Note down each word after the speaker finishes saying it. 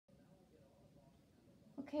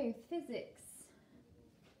Okay, physics.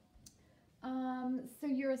 So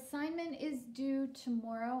your assignment is due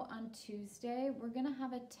tomorrow on Tuesday. We're going to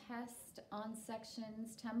have a test on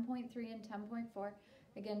sections 10.3 and 10.4.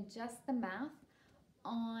 Again, just the math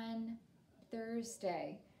on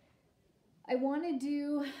Thursday. I want to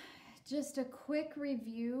do just a quick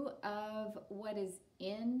review of what is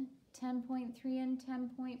in 10.3 and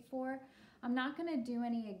 10.4. I'm not going to do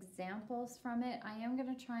any examples from it. I am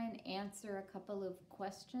going to try and answer a couple of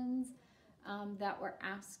questions that were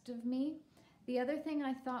asked of me. The other thing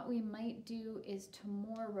I thought we might do is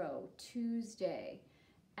tomorrow, Tuesday,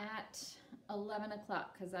 at 11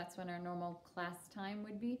 o'clock, because that's when our normal class time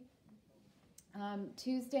would be.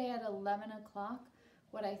 Tuesday at 11 o'clock,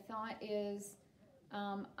 what I thought is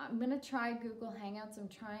I'm going to try Google Hangouts. I'm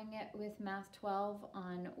trying it with Math 12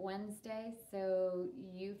 on Wednesday, so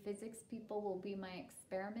you physics people will be my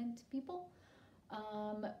experiment people.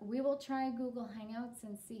 We will try Google Hangouts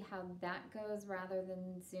and see how that goes rather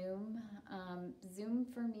than Zoom. Zoom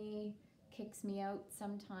for me kicks me out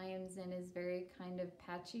sometimes and is very kind of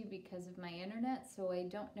patchy because of my internet, so I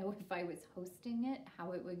don't know if I was hosting it,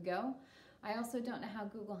 how it would go. I also don't know how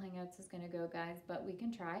Google Hangouts is going to go, guys, but we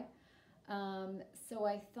can try. So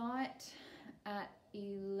I thought at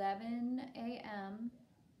 11 a.m.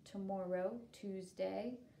 tomorrow,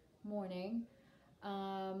 Tuesday morning,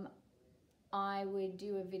 I would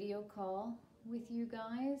do a video call with you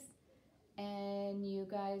guys, and you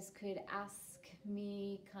guys could ask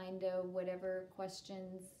me kind of whatever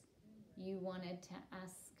questions you wanted to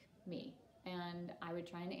ask me, and I would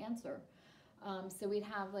try and answer. So we'd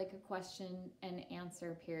have like a question and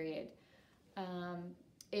answer period.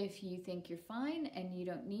 If you think you're fine and you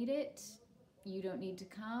don't need it, you don't need to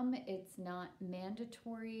come. It's not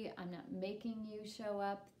mandatory. I'm not making you show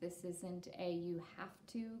up. This isn't a you have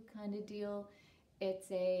to kind of deal. It's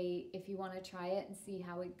a if you want to try it and see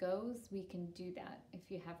how it goes, we can do that if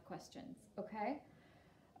you have questions, okay?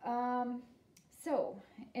 So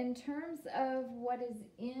in terms of what is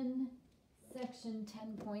in section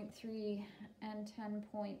 10.3 and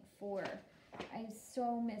 10.4, I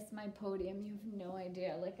so miss my podium. You have no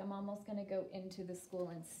idea. Like, I'm almost going to go into the school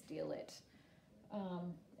and steal it.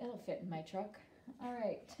 It'll fit in my truck. All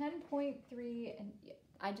right, 10.3, and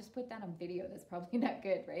I just put that on video. That's probably not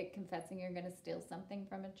good, right? Confessing you're going to steal something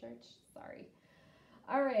from a church. Sorry.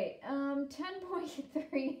 All right,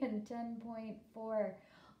 10.3 and 10.4.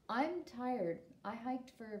 I'm tired. I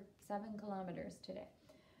hiked for 7 kilometers today.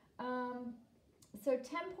 So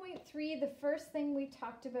 10.3, the first thing we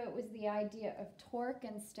talked about was the idea of torque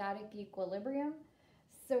and static equilibrium.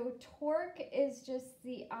 So torque is just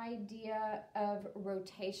the idea of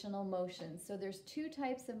rotational motion. So there's two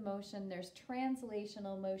types of motion. There's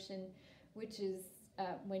translational motion, which is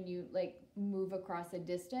when you like move across a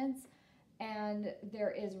distance. And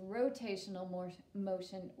there is rotational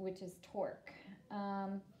motion, which is torque.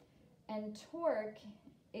 And torque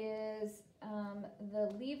is the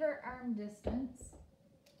lever arm distance.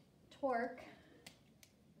 Torque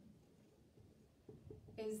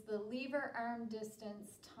is the lever arm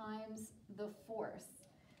distance times the force.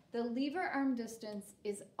 The lever arm distance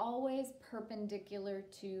is always perpendicular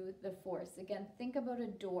to the force. Again, think about a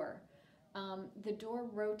door. The door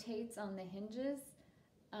rotates on the hinges.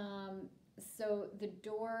 So the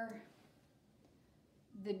door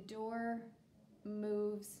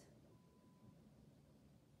moves.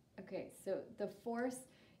 Okay, so the force,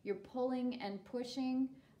 you're pulling and pushing,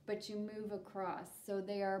 but you move across. So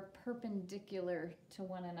they are perpendicular to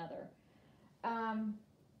one another.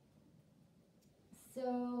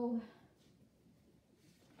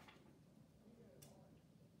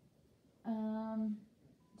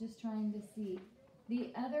 Just trying to see.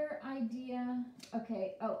 The other idea,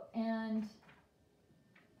 okay, and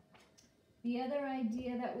the other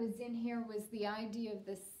idea that was in here was the idea of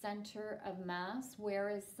the center of mass. Where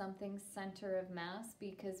is something's center of mass?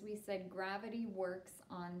 Because we said gravity works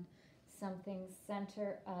on something's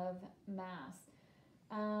center of mass.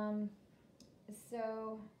 And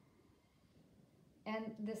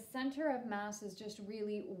the center of mass is just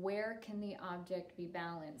really where can the object be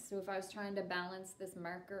balanced. So if I was trying to balance this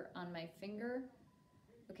marker on my finger,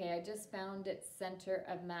 okay, I just found its center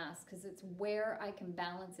of mass because it's where I can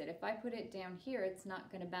balance it. If I put it down here, it's not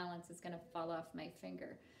going to balance. It's going to fall off my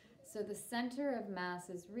finger. So the center of mass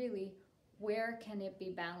is really where can it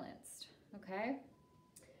be balanced, okay?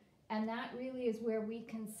 And that really is where we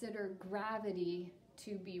consider gravity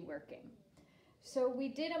to be working. So we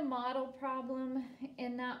did a model problem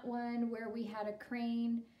in that one where we had a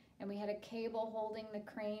crane and we had a cable holding the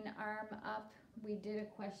crane arm up. We did a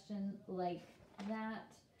question like that.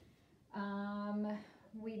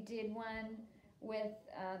 We did one with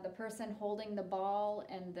the person holding the ball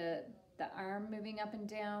and the arm moving up and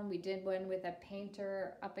down. We did one with a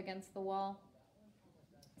painter up against the wall.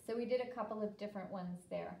 So we did a couple of different ones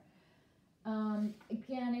there.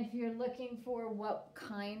 Again, if you're looking for what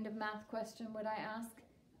kind of math question would I ask,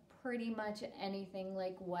 pretty much anything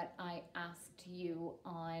like what I asked you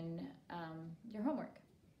on your homework.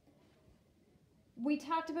 We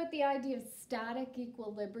talked about the idea of static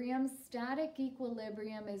equilibrium. Static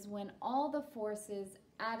equilibrium is when all the forces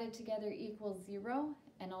added together equals 0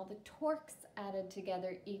 and all the torques added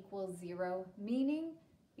together equals 0, meaning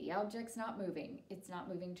the object's not moving. It's not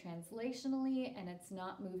moving translationally and it's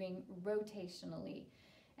not moving rotationally.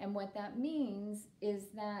 And what that means is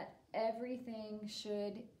that everything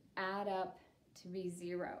should add up to be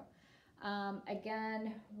 0.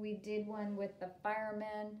 Again, we did one with the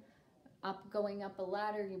fireman going up a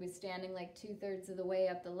ladder. He was standing like 2/3 of the way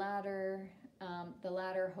up the ladder. The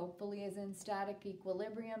ladder hopefully is in static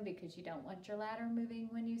equilibrium because you don't want your ladder moving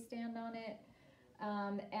when you stand on it.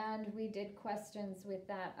 And we did questions with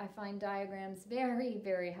that. I find diagrams very,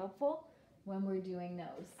 very helpful when we're doing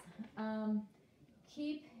those.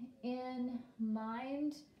 Keep in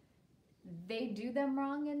mind, they do them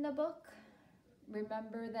wrong in the book.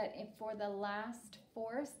 Remember that for the last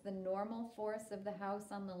force, the normal force of the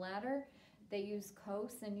house on the ladder, they use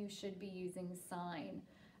cos and you should be using sine.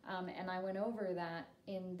 And I went over that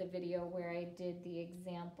in the video where I did the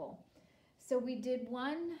example. So we did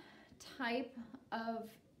one type of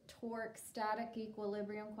torque static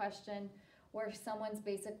equilibrium question where someone's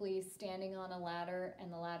basically standing on a ladder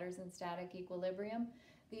and the ladder's in static equilibrium.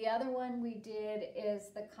 The other one we did is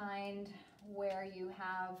the kind where you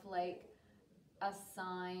have like a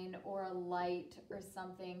sign or a light or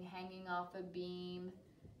something hanging off a beam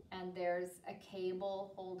and there's a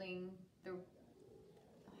cable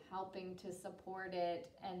helping to support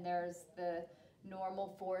it, and there's the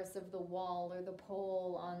normal force of the wall or the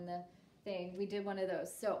pole on the thing. We did one of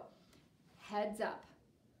those. So heads up,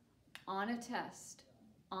 on a test,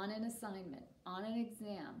 on an assignment, on an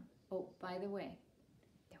exam. Oh, by the way,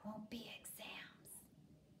 there won't be exams,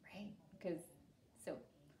 right? So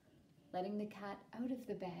letting the cat out of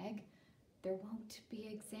the bag, there won't be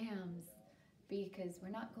exams because we're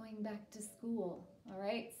not going back to school, all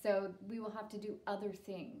right? So we will have to do other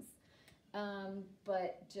things.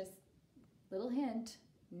 But just little hint,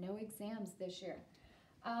 no exams this year.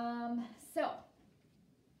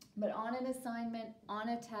 But on an assignment, on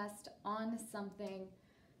a test, on something,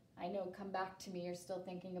 I know, come back to me, you're still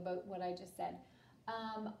thinking about what I just said.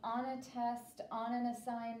 On a test, on an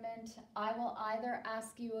assignment, I will either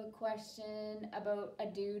ask you a question about a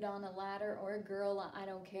dude on a ladder or a girl, I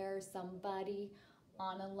don't care, somebody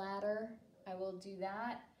on a ladder. I will do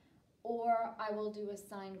that. Or I will do a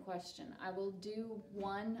sign question. I will do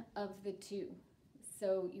one of the two.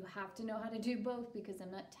 So you have to know how to do both because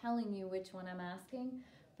I'm not telling you which one I'm asking,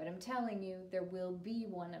 but I'm telling you there will be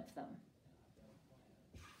one of them.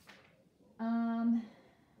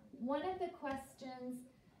 One of the questions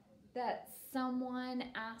that someone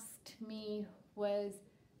asked me was,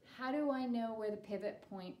 how do I know where the pivot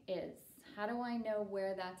point is? How do I know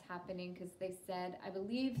where that's happening? Because they said, I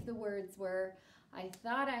believe the words were, I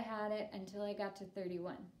thought I had it until I got to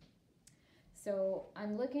 31. So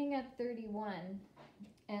I'm looking at 31,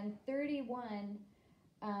 and 31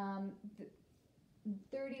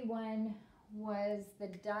 was the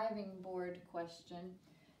diving board question.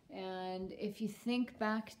 And if you think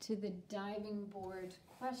back to the diving board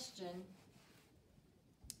question,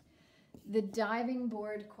 the diving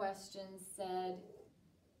board question said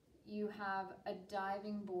you have a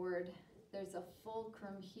diving board, there's a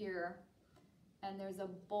fulcrum here, and there's a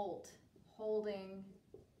bolt holding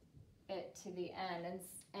it to the end.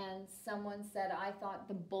 And someone said, I thought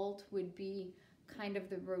the bolt would be kind of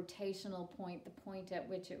the rotational point, the point at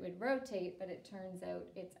which it would rotate, but it turns out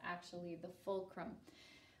it's actually the fulcrum.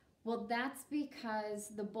 Well, that's because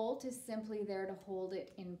the bolt is simply there to hold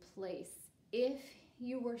it in place. If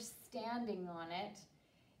you were standing on it,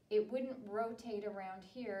 it wouldn't rotate around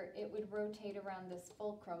here, it would rotate around this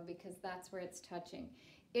fulcrum because that's where it's touching.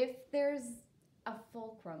 If there's a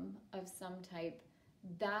fulcrum of some type,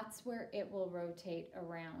 that's where it will rotate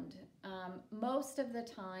around. Most of the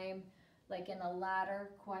time, like in a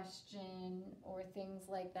ladder question or things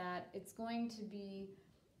like that, it's going to be,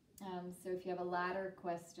 so if you have a ladder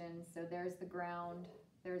question, so there's the ground,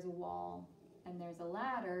 there's a wall, and there's a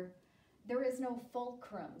ladder, there is no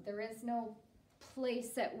fulcrum. There is no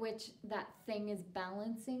place at which that thing is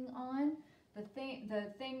balancing on. The thing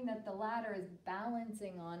that the ladder is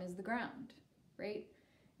balancing on is the ground, right?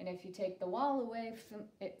 And if you take the wall away,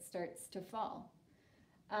 it starts to fall.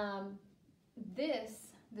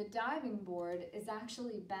 the diving board is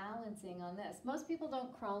actually balancing on this. Most people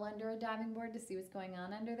don't crawl under a diving board to see what's going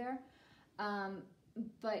on under there.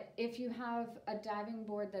 But if you have a diving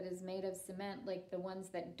board that is made of cement, like the ones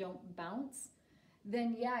that don't bounce,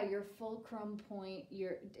 then yeah, your fulcrum point,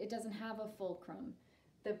 it doesn't have a fulcrum.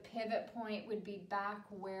 The pivot point would be back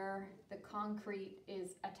where the concrete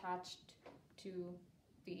is attached to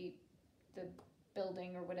the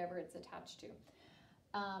building or whatever it's attached to.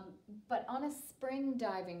 But on a spring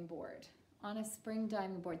diving board,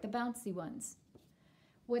 the bouncy ones,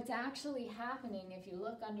 what's actually happening, if you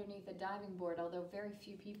look underneath a diving board, although very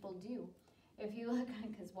few people do, if you look,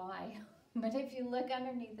 because why? But if you look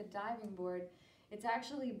underneath the diving board, it's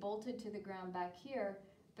actually bolted to the ground back here,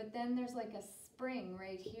 but then there's like a spring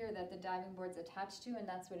right here that the diving board's attached to, and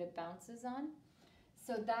that's what it bounces on.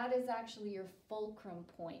 So that is actually your fulcrum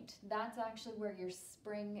point. That's actually where your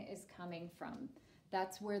spring is coming from.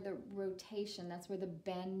 That's where the rotation, that's where the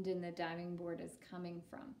bend in the diving board is coming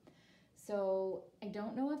from. So I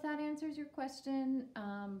don't know if that answers your question,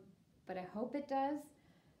 but I hope it does.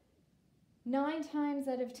 9 times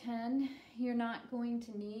out of 10, you're not going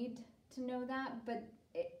to need to know that, but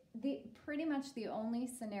pretty much the only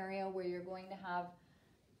scenario where you're going to have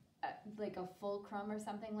like a fulcrum or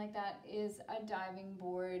something like that is a diving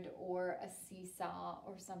board or a seesaw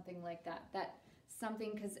or something like that.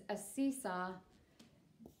 Because a seesaw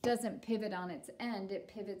doesn't pivot on its end, it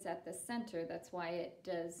pivots at the center. That's why it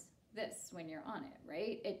does this when you're on it,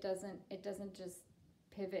 right? It doesn't just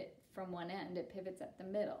pivot from one end, it pivots at the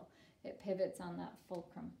middle. It pivots on that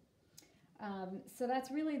fulcrum. So that's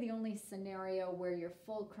really the only scenario where your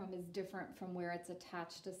fulcrum is different from where it's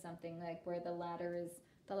attached to something, like where the ladder's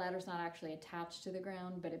not actually attached to the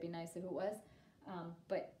ground, but it'd be nice if it was,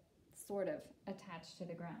 but sort of attached to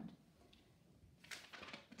the ground.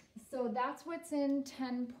 So that's what's in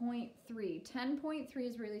 10.3. 10.3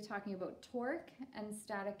 is really talking about torque and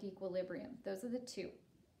static equilibrium. Those are the two.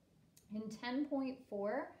 In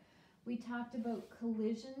 10.4, we talked about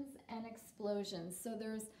collisions and explosions. So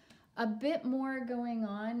there's a bit more going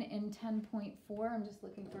on in 10.4. I'm just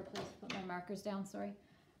looking for a place to put my markers down, sorry.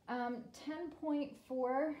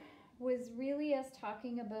 10.4 was really us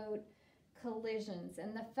talking about collisions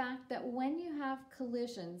and the fact that when you have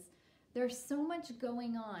collisions, there's so much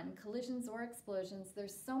going on, collisions or explosions,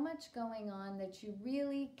 there's so much going on that you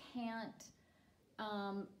really can't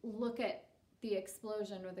look at the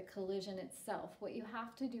explosion or the collision itself. What you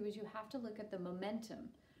have to do is you have to look at the momentum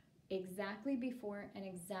exactly before and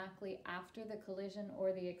exactly after the collision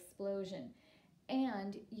or the explosion.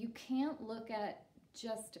 And you can't look at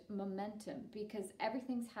just momentum because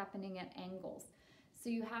everything's happening at angles. So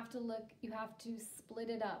you have to split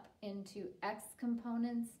it up into X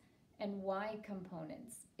components and Y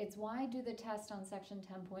components. It's why I do the test on section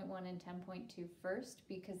 10.1 and 10.2 first,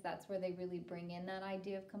 because that's where they really bring in that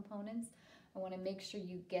idea of components. I want to make sure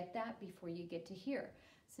you get that before you get to here.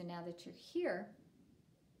 So now that you're here,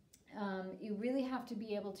 you really have to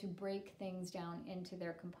be able to break things down into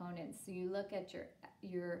their components. So you look at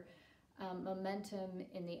your momentum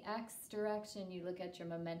in the X direction, you look at your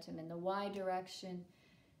momentum in the Y direction,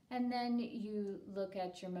 and then you look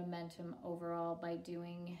at your momentum overall by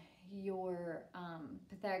doing your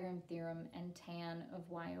Pythagorean theorem and tan of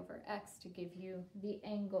y over x to give you the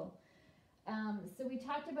angle. So we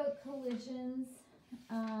talked about collisions,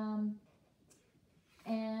 and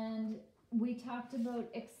we talked about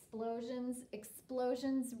explosions.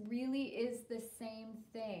 Explosions really is the same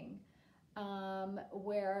thing,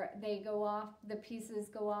 where they go off, the pieces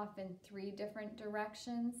go off in 3 different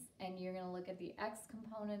directions, and you're going to look at the x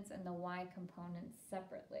components and the y components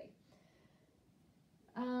separately.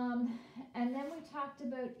 And then we talked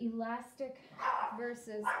about elastic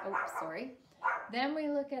versus, then we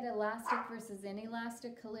look at elastic versus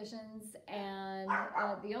inelastic collisions, and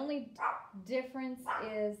the only difference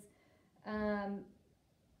is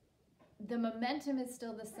the momentum is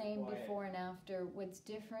still the same before and after. What's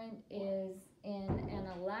different is in an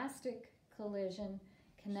elastic collision,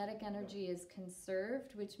 kinetic energy is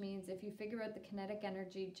conserved, which means if you figure out the kinetic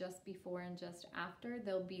energy just before and just after,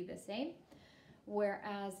 they'll be the same.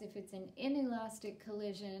 Whereas if it's an inelastic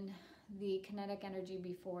collision, the kinetic energy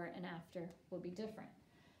before and after will be different.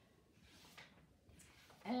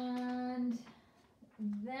 And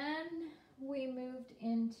then we moved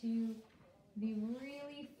into the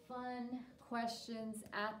really fun questions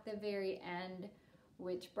at the very end,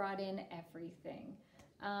 which brought in everything.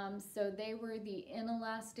 So they were the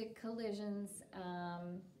inelastic collisions.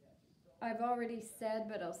 I've already said,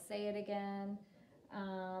 but I'll say it again.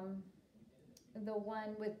 The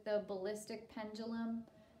one with the ballistic pendulum,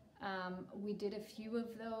 We did a few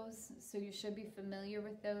of those, so you should be familiar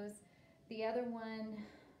with those. The other one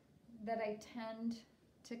that I tend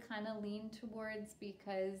to kind of lean towards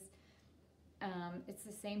because it's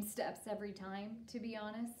the same steps every time, to be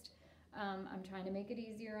honest. I'm trying to make it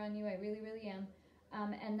easier on you. I really, really am.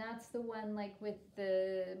 And that's the one like with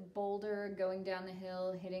the boulder going down the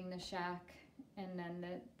hill, hitting the shack, and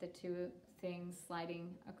then the two things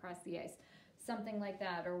sliding across the ice. Something like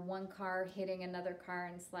that, or one car hitting another car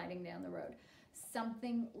and sliding down the road.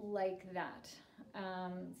 Something like that.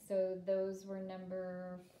 So those were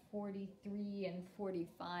number 43 and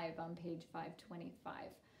 45 on page 525.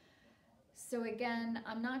 So again,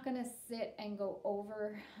 I'm not going to sit and go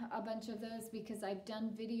over a bunch of those because I've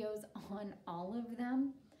done videos on all of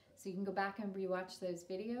them. So you can go back and rewatch those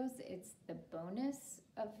videos. It's the bonus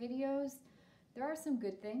of videos. There are some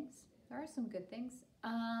good things.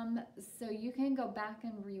 So you can go back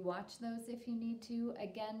and rewatch those if you need to.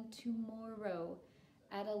 Again, tomorrow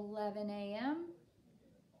at 11 a.m.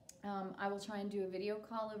 I will try and do a video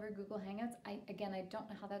call over Google Hangouts. I don't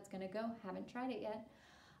know how that's going to go. Haven't tried it yet.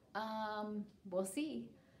 We'll see.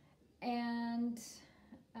 And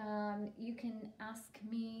you can ask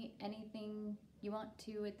me anything you want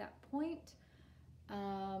to at that point.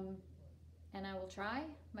 And I will try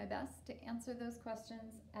my best to answer those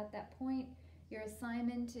questions at that point. Your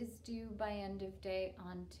assignment is due by end of day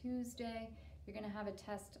on Tuesday. You're going to have a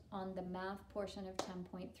test on the math portion of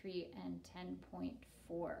 10.3 and 10.4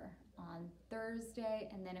 on Thursday,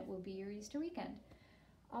 and then it will be your Easter weekend.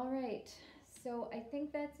 All right, so I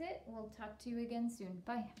think that's it. We'll talk to you again soon.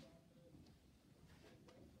 Bye.